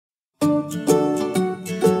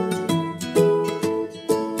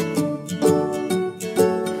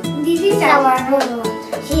robot.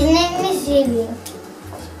 His name is Silvio.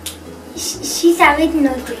 She's a bit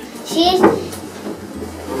naughty. She's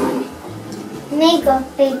made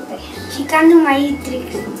of paper. She can do magic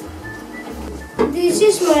tricks. This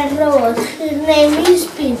is my robot. His name is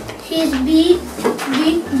Pink. He's big,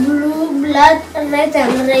 blue, black, red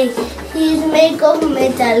and gray. He is made of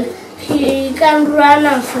metal. He can run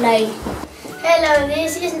and fly. Hello,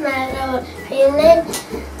 this is my robot. His name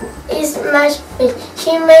is Pink.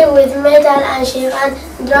 She made with metal and she can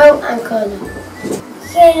draw and color.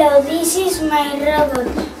 Hello, this is my robot.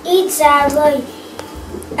 It's a boy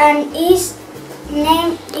and his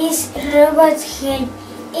name is Robot's Head.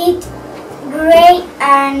 It's gray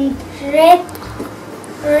and red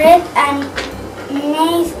and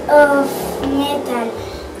made of metal.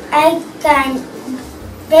 I can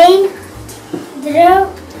paint, draw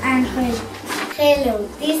and hold. Hello,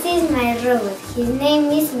 this is my robot. His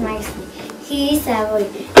name is Maxi. He is a boy.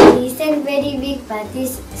 He isn't very big but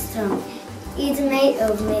is strong. It's made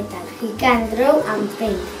of metal. He can draw and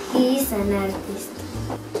paint. He is an artist.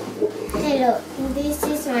 Hello, this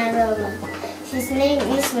is my robot. His name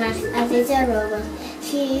is Max, a teacher robot.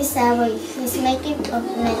 He is a boy. He's made of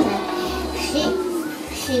metal.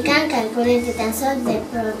 He can calculate it and solve the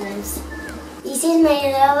problems. This is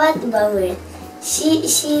my robot Bauer. She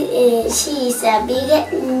is a big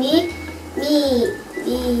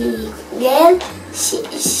girl.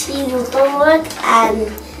 She do homework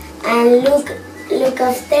and look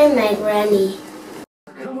after my granny.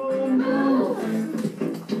 Come on, move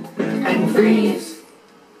and freeze.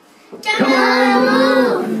 Come on,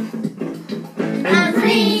 move and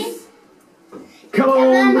freeze. Come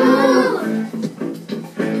on, move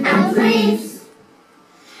and freeze.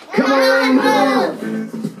 Come on, move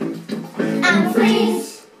and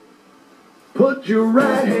freeze. Put your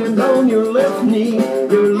right hand on your left knee,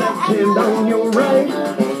 your left hand on your right.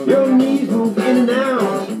 Your knees move in and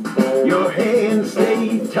out, your hands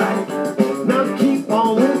stay tight. Now keep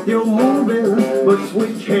on with your moving, but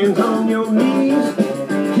switch hands on your knees.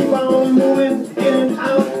 Keep on moving in and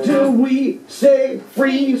out till we say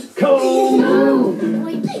freeze. Come on, move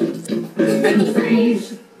and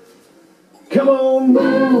freeze. Come on,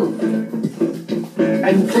 move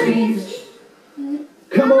and freeze.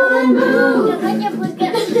 Come on, move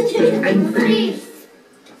and freeze.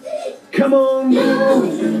 Come on, move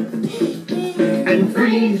and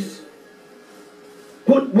freeze.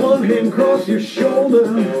 Put one hand across your shoulder,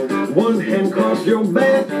 one hand across your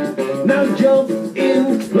back. Now jump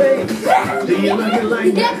in place. Do you like it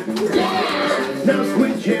like that? Now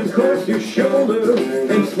switch hands across your shoulder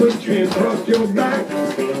and switch hands across your back.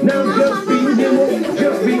 Now just be nimble,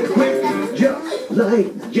 just be quick, just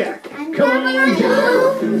like Jack. Come on,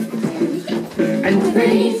 jump and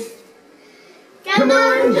freeze. Come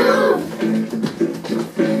on, jump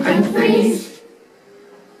and freeze.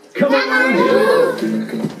 Come on, jump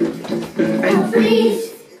and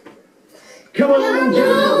freeze. Come on,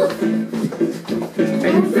 jump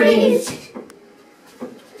and freeze.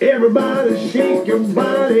 Everybody shake your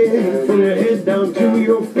body from your head down to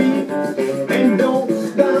your feet. And don't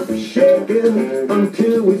stop shaking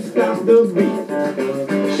until we stop the beat.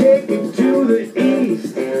 Shake it to the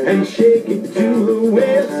east and shake it to the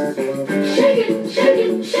west. Shake it, shake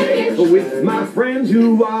it, shake it. With my friends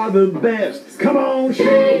who are the best. Come on,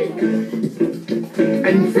 shake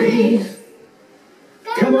and freeze.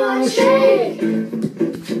 Come on, shake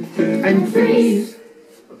and freeze.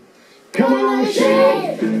 Come on,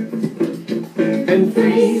 shake and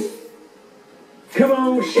freeze. Come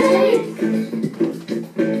on, shake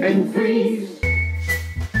and freeze.